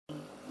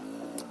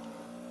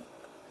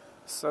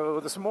So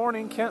this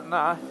morning, Kent and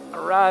I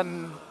are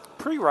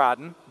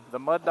pre-riding the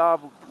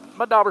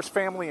Mudobbers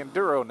Family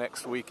Enduro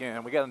next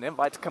weekend. We got an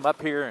invite to come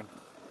up here and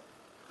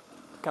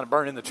kind of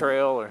burn in the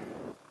trail,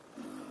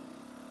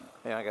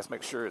 and I guess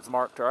make sure it's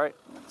marked right.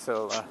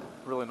 So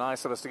really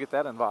nice of us to get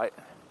that invite.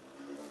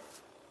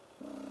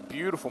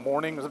 Beautiful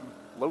morning, it was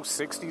low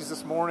 60s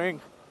this morning.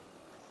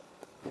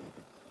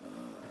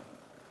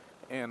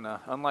 And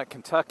unlike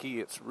Kentucky,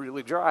 it's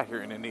really dry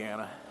here in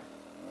Indiana.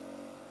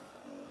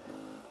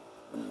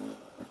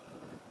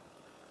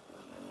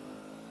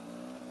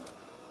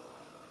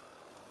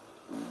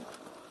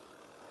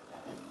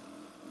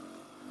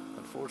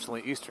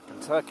 Unfortunately, eastern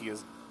Kentucky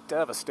is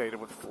devastated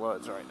with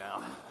floods right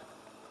now.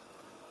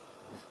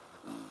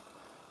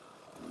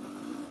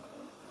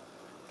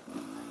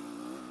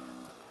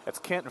 That's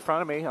Kent in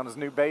front of me on his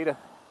new Beta.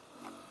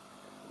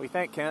 What do you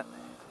think, Kent?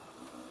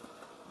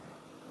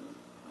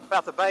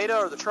 About the Beta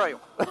or the trail?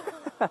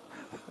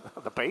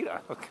 The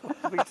Beta?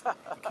 Are you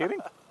kidding?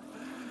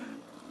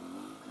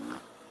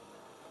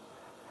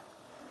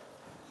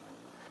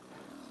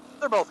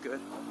 They're both good.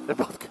 They're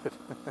both good.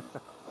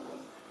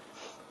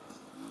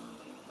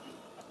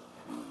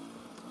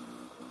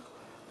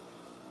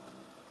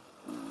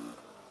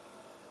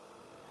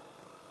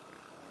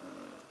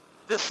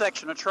 This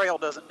section of trail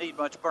doesn't need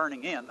much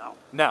burning in, though.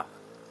 No. Of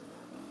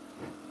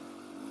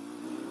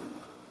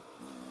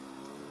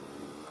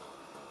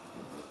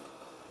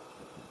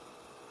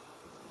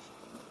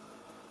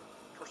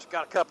course, we've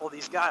got a couple of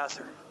these guys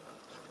that are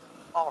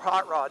all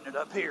hot rodding it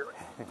up here.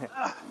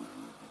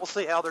 We'll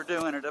see how they're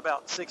doing at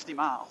about 60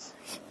 miles.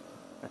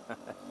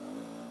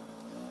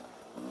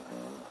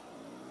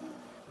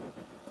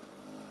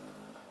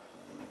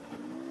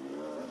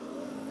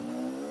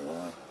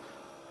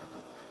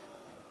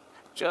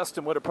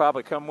 Justin would have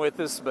probably come with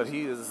us, but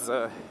he is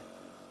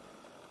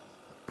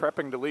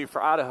prepping to leave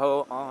for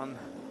Idaho on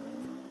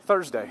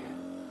Thursday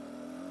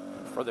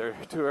for their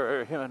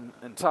tour, him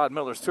and Todd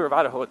Miller's Tour of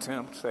Idaho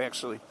attempt. They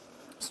actually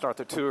start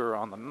the tour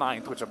on the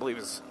 9th, which I believe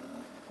is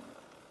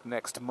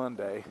next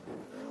Monday.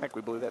 I think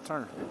we blew that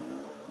turn.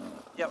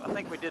 Yep, I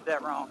think we did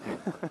that wrong.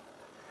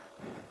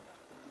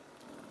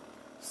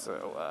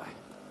 So,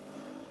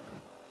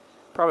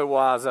 probably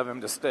wise of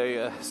him to stay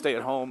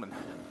at home and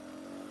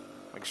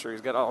make sure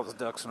he's got all his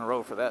ducks in a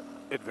row for that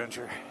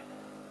adventure.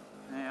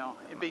 Now,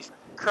 it'd be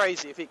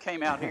crazy if he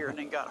came out here and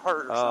then got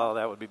hurt or something. Oh,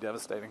 that would be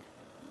devastating.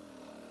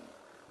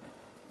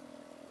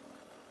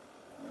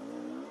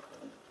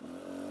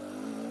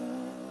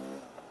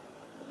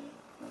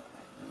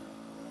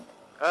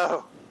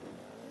 Oh,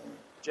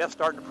 Jeff's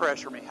starting to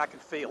pressure me. I can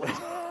feel it.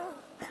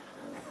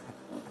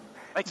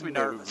 Makes me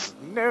nervous.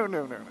 No.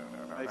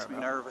 Makes me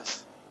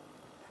nervous.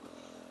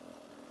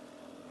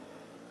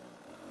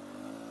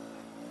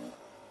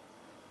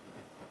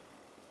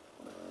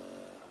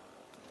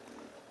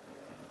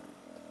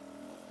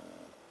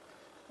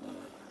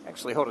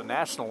 Actually hold a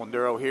national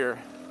enduro here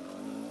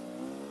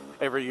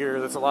every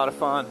year. That's a lot of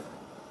fun.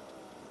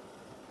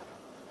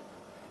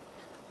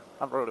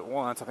 I've rode it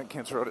once. I think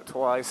Kent's rode it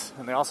twice.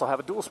 And they also have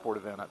a dual sport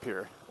event up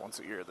here once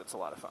a year that's a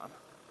lot of fun.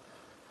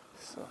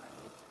 So,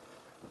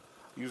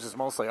 uses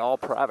mostly all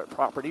private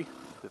property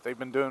that they've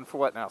been doing for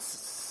what now,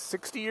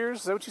 60 years?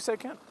 Is that what you said,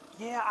 Kent?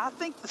 Yeah, I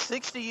think the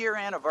 60-year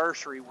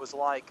anniversary was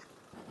like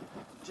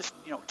just,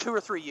 2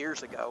 or 3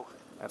 years ago.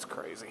 That's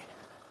crazy.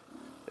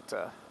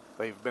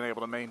 They've been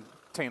able to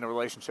maintain a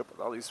relationship with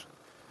all these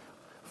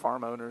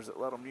farm owners that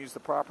let them use the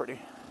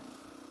property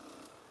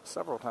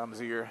several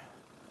times a year.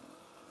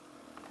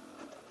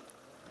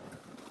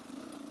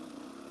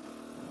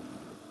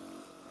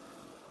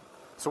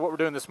 So what we're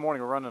doing this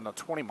morning, we're running a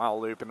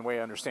 20-mile loop, and the way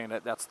I understand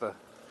it, that's the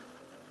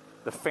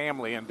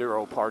family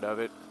enduro part of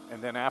it.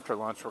 And then after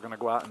lunch, we're going to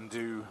go out and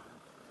do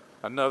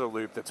another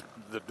loop that's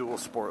the dual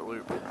sport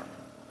loop.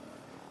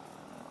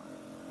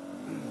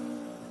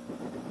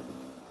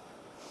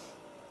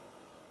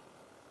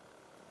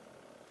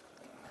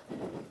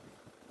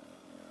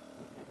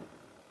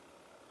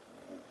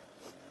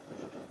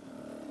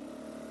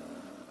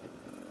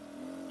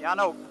 Yeah,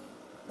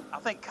 I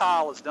think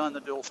Kyle has done the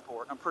dual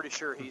sport. I'm pretty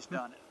sure he's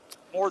done it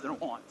more than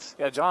once.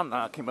 Yeah, John and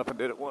I came up and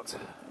did it once.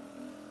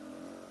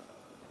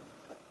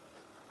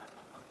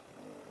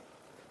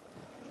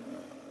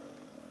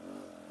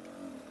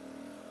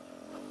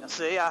 Now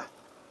see, I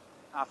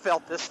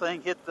felt this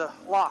thing hit the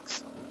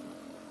locks.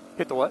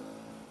 Hit the what?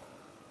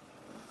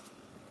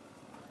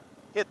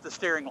 Hit the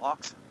steering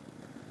locks.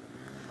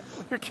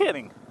 You're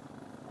kidding.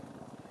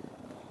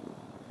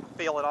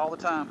 Feel it all the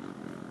time.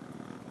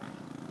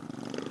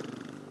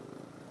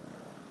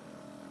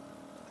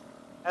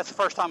 That's the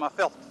first time I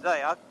felt it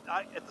today. I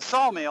at the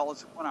sawmill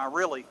is when I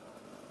really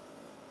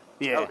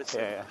noticed it.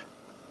 Yeah.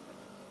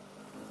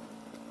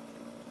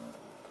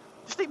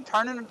 Just even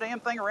turning the damn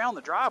thing around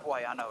the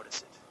driveway, I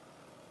noticed it.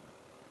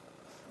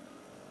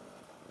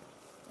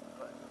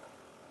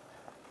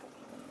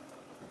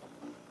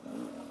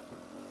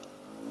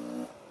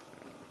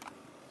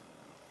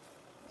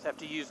 Just have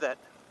to use that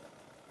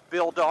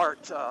Bill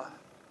Dart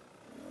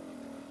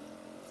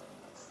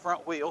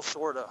front wheel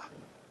sort of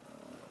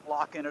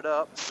locking it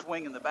up,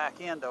 swinging the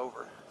back end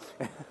over.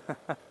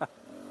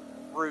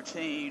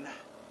 Routine.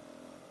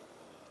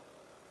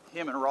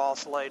 Him and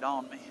Ross laid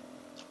on me.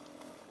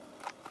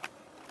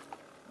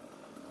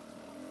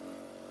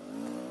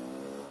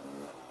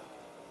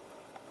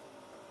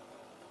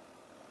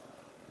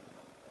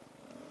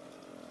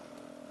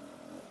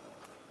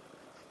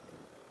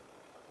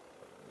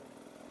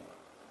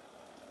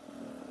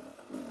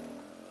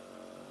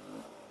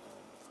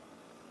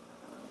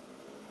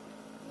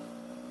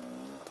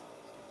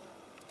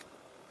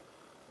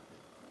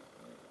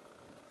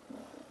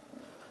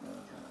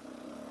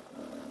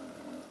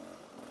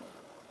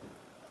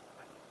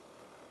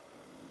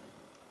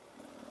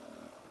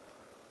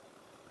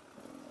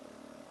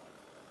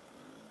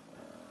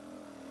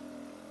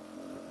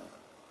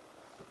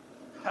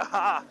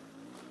 Haha,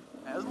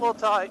 that was a little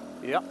tight.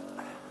 Yep,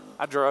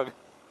 I drug.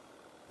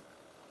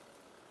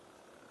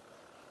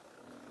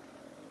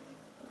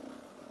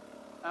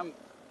 I'm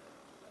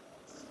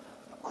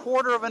a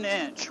quarter of an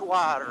inch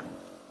wider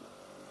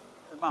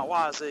than my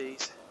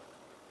YZs.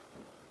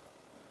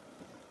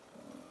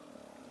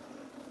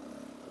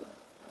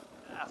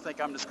 I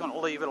think I'm just going to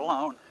leave it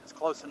alone. It's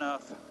close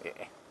enough. Yeah.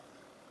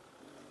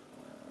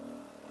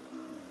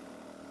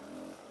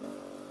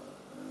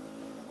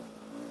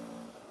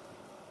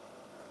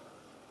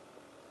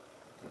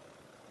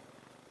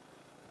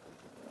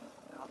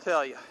 I'll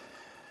tell you,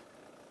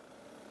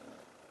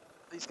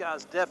 these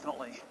guys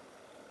definitely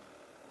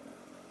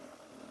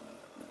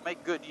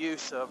make good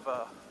use of,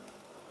 I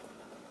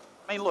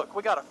mean, look,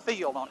 we got a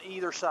field on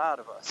either side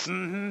of us.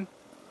 Mm-hmm.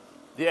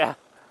 Yeah.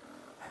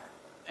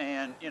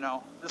 And, you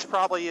know, this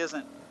probably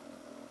isn't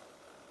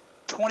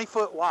 20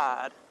 foot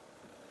wide.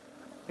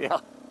 Yeah.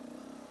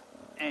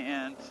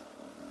 And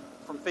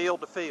from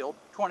field to field,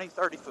 20,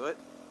 30 foot.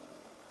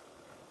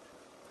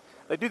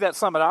 They do that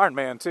some at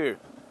Ironman, too.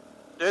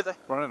 Do they?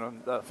 Running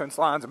on the fence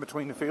lines in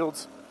between the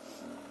fields.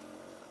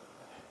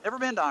 Never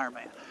been to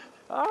Ironman.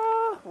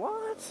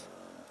 What?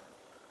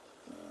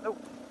 Oh,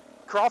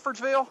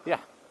 Crawfordsville? Yeah.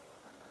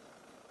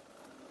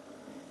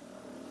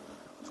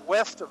 It's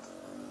west of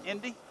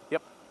Indy?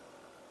 Yep.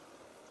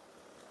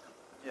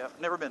 Yeah,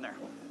 never been there.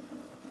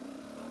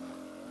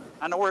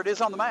 I know where it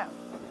is on the map.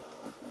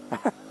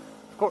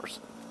 Of course.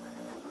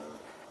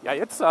 Yeah,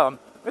 it's a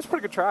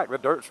pretty good track. The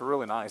dirt's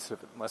really nice,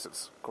 unless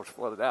it's, of course,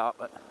 flooded out.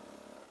 But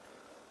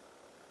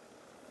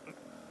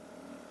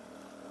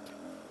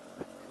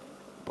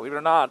believe it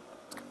or not,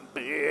 it's got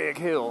big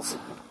hills.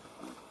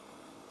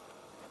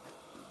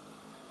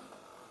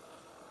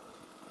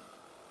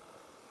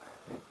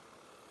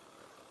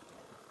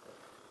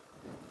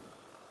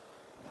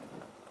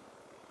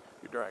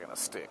 You're dragging a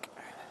stick.